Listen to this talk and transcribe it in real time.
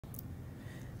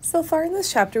So far in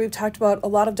this chapter, we've talked about a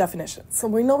lot of definitions, so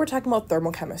we know we're talking about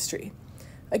thermochemistry.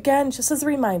 Again, just as a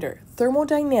reminder,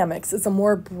 thermodynamics is a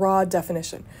more broad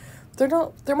definition.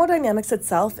 Thermodynamics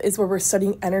itself is where we're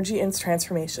studying energy and its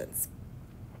transformations.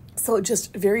 So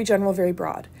just very general, very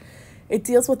broad. It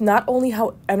deals with not only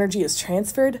how energy is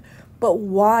transferred, but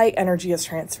why energy is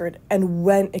transferred and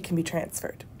when it can be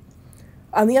transferred.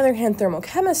 On the other hand,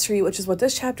 thermochemistry, which is what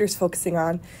this chapter is focusing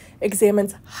on,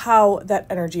 examines how that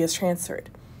energy is transferred.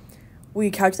 We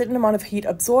calculate an amount of heat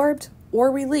absorbed or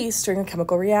released during a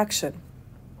chemical reaction.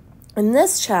 In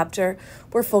this chapter,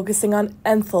 we're focusing on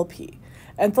enthalpy.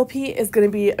 Enthalpy is going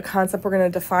to be a concept we're going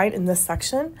to define in this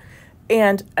section,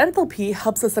 and enthalpy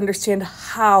helps us understand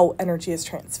how energy is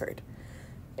transferred.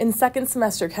 In second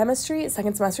semester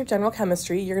general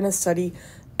chemistry, you're going to study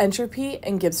entropy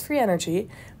and Gibbs free energy,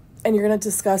 and you're going to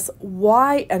discuss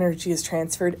why energy is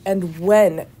transferred and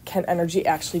when can energy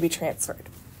actually be transferred.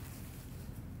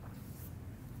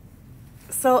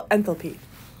 So enthalpy.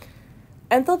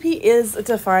 Enthalpy is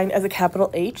defined as a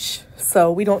capital H,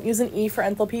 so we don't use an E for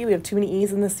enthalpy. We have too many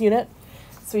E's in this unit,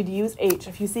 so we'd use H.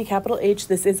 If you see capital H,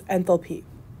 this is enthalpy.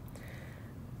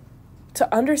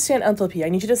 To understand enthalpy, I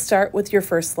need you to start with your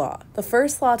first law. The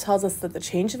first law tells us that the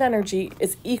change of energy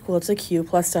is equal to Q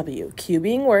plus W. Q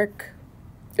being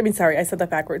I said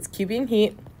that backwards. Q being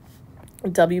heat,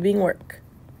 W being work.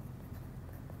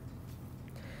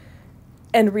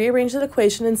 And rearrange the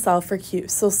equation and solve for Q.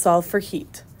 So solve for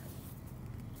heat.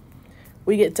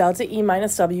 We get delta E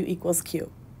minus W equals Q.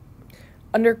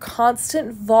 Under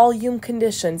constant volume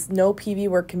conditions, no PV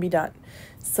work can be done.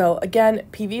 So again,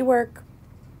 PV work,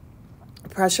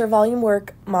 pressure volume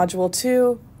work, module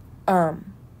 2, module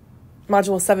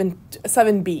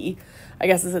 7B, I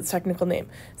guess is its technical name.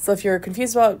 So if you're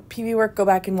confused about PV work, go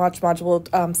back and watch module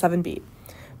 7B.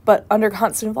 But under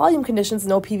constant volume conditions,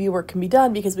 no PV work can be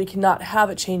done because we cannot have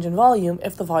a change in volume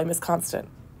if the volume is constant.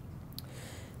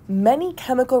 Many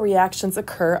chemical reactions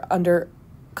occur under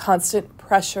constant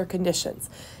pressure conditions.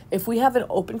 If we have an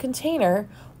open container,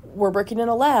 we're working in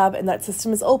a lab and that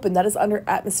system is open, that is under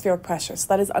atmospheric pressure, so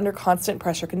that is under constant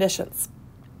pressure conditions.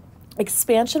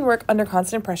 Expansion work under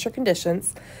constant pressure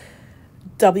conditions,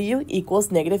 W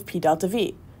equals negative P delta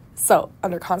V. So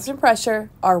under constant pressure,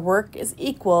 our work is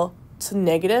equal to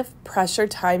negative pressure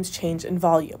times change in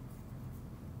volume.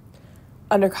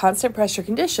 Under constant pressure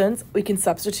conditions, we can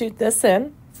substitute this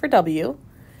in for W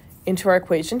into our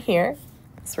equation here.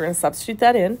 So we're going to substitute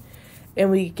that in,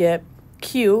 and we get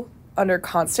Q under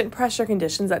constant pressure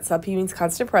conditions, that sub P means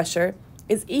constant pressure,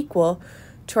 is equal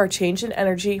to our change in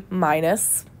energy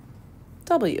minus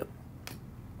W,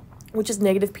 which is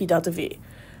negative P delta V.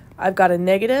 I've got a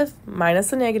negative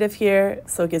minus a negative here,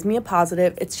 so it gives me a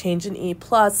positive. It's change in E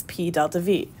plus P delta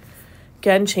V.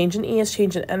 Again, change in E is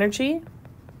change in energy.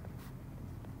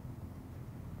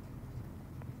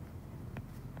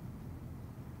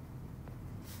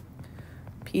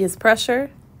 P is pressure.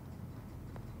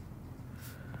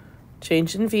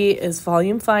 Change in V is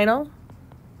volume final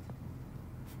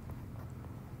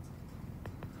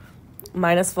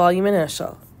minus volume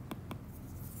initial.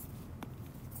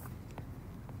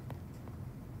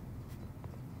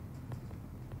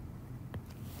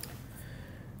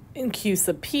 And Q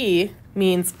sub P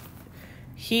means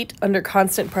heat under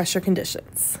constant pressure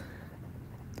conditions.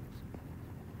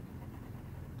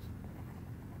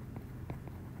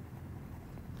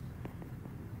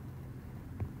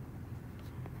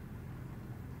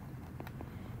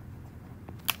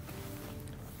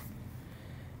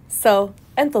 So,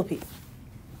 enthalpy.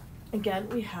 Again,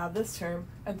 we have this term,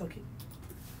 enthalpy.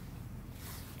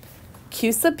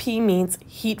 Q sub P means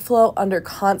heat flow under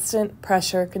constant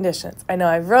pressure conditions. I know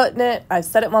I've written it, I've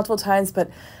said it multiple times, but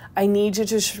I need you to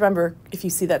just remember, if you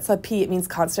see that sub P, it means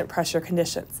constant pressure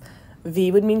conditions.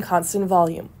 V would mean constant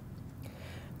volume.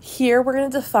 Here, we're going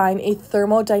to define a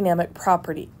thermodynamic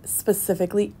property,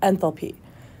 specifically enthalpy.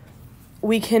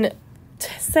 We can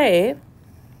say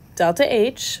delta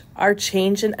H, our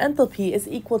change in enthalpy, is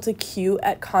equal to Q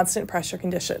at constant pressure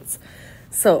conditions.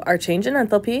 So our change in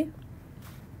enthalpy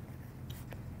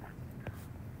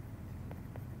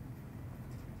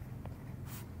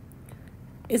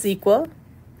is equal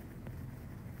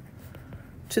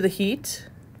to the heat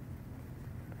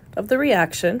of the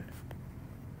reaction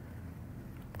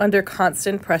under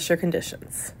constant pressure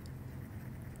conditions.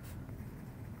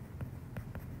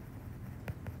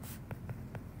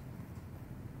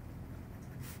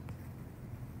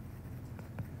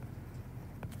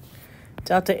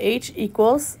 Delta H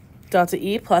equals delta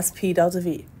E plus P delta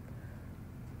V.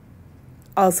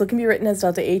 Also can be written as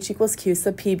delta H equals Q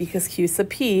sub P because Q sub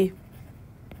P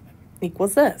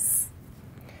equals this.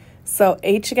 So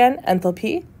H again,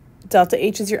 enthalpy, Delta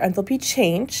H is your enthalpy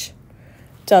change.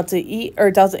 Delta E or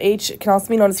delta H can also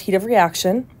be known as heat of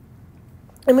reaction.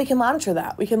 And we can monitor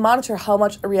that. We can monitor how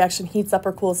much a reaction heats up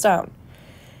or cools down.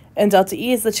 And delta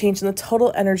E is the change in the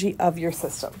total energy of your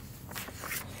system.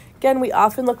 Again, we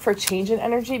often look for change in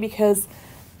energy because,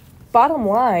 bottom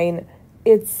line,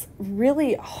 it's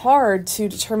really hard to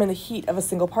determine the heat of a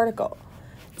single particle.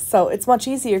 So it's much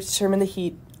easier to determine the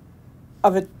heat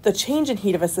of the change in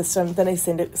heat of a system than a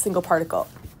single particle.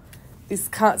 These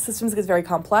systems get very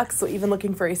complex, so even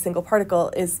looking for a single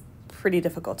particle is pretty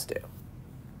difficult to do.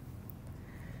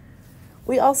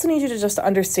 We also need you to just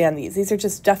understand these. These are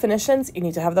just definitions. You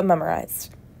need to have them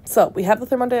memorized. So we have the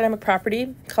thermodynamic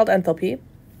property called enthalpy.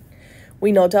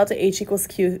 We know delta H equals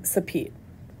Q sub P.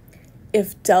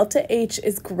 If delta H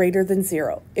is greater than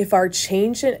 0, if our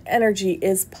change in energy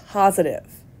is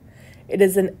positive, it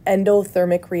is an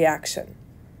endothermic reaction.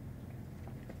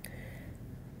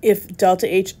 If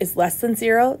delta H is less than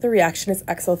 0, the reaction is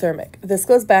exothermic. This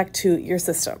goes back to your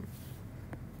system.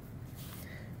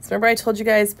 So remember I told you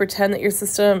guys, pretend that your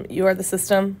system, you are the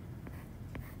system.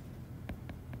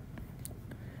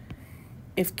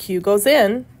 If Q goes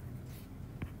in,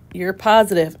 you're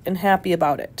positive and happy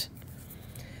about it.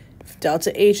 If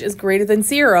delta H is greater than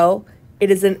 0, it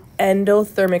is an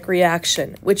endothermic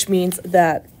reaction, which means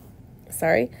that,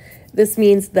 this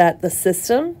means that the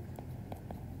system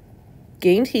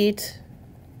gained heat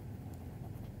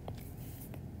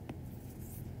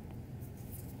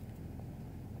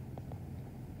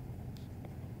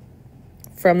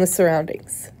from the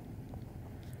surroundings.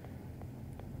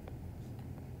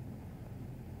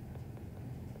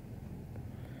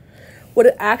 What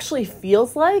it actually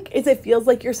feels like is it feels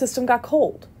like your system got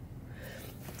cold.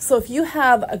 So if you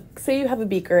have say you have a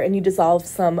beaker and you dissolve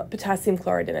some potassium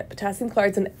chloride in it. Potassium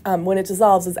chloride, when it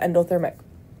dissolves, is endothermic.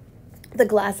 The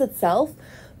glass itself,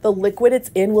 the liquid it's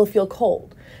in, will feel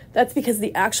cold. That's because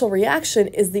the actual reaction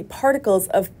is the particles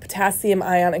of potassium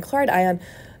ion and chloride ion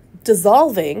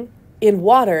dissolving in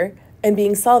water and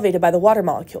being solvated by the water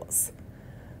molecules.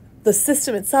 The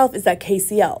system itself is that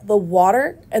KCl. The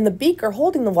water and the beaker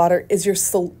holding the water is your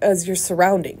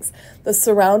surroundings. The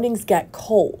surroundings get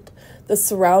cold. The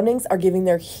surroundings are giving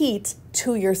their heat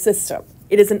to your system.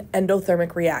 It is an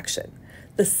endothermic reaction.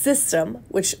 The system,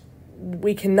 which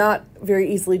we cannot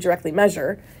very easily directly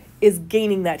measure, is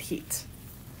gaining that heat.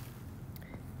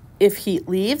 If heat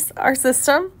leaves our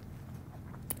system,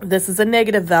 this is a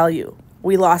negative value.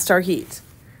 We lost our heat.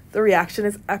 The reaction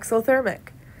is exothermic.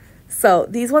 So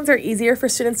these ones are easier for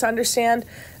students to understand.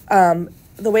 The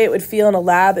way it would feel in a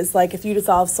lab is like if you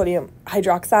dissolve sodium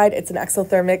hydroxide, it's an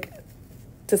exothermic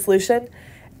dissolution.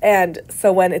 And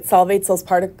so when it solvates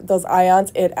those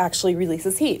ions, it actually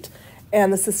releases heat.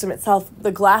 And the system itself,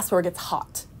 the glassware gets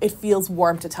hot. It feels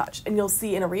warm to touch. And you'll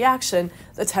see in a reaction,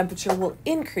 the temperature will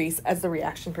increase as the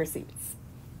reaction proceeds.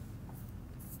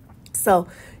 So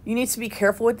you need to be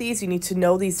careful with these. You need to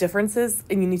know these differences,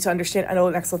 and you need to understand endo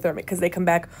and exothermic because they come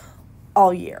back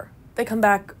all year. They come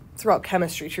back throughout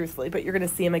chemistry, truthfully, but you're going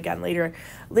to see them again later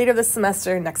this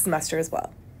semester, next semester as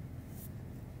well.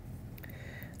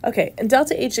 Okay, and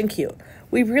delta H and Q.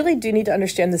 We really do need to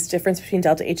understand this difference between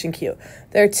delta H and Q.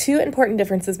 There are two important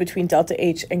differences between delta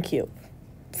H and Q.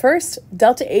 First,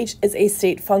 delta H is a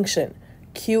state function.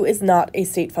 Q is not a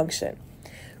state function.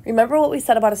 Remember what we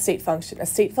said about a state function. A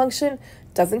state function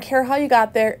doesn't care how you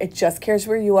got there, it just cares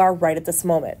where you are right at this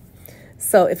moment.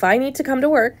 So if I need to come to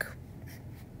work,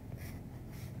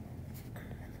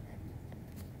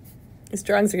 these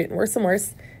drawings are getting worse and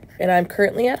worse, and I'm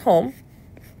currently at home.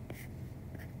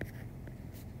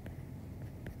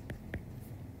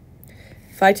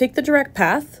 If I take the direct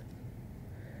path,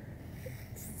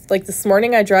 like this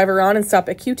morning I drive around and stop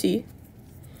at QT.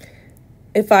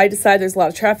 If I decide there's a lot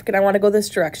of traffic and I want to go this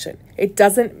direction, it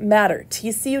doesn't matter.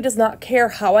 TCU does not care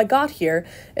how I got here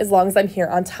as long as I'm here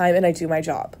on time and I do my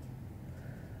job.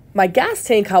 My gas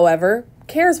tank, however,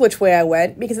 cares which way I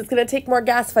went because it's going to take more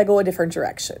gas if I go a different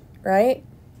direction, right?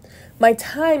 My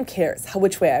time cares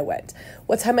which way I went.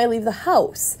 What time I leave the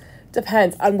house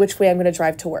depends on which way I'm going to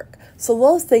drive to work. So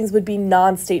those things would be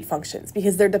non-state functions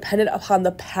because they're dependent upon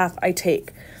the path I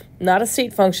take. Not a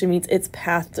state function means it's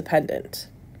path dependent.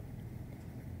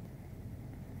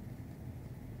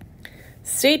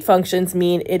 State functions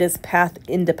mean it is path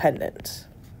independent.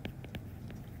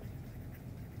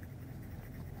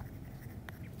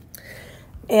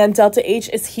 And delta H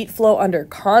is heat flow under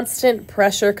constant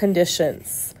pressure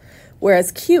conditions,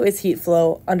 whereas Q is heat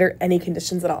flow under any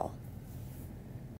conditions at all.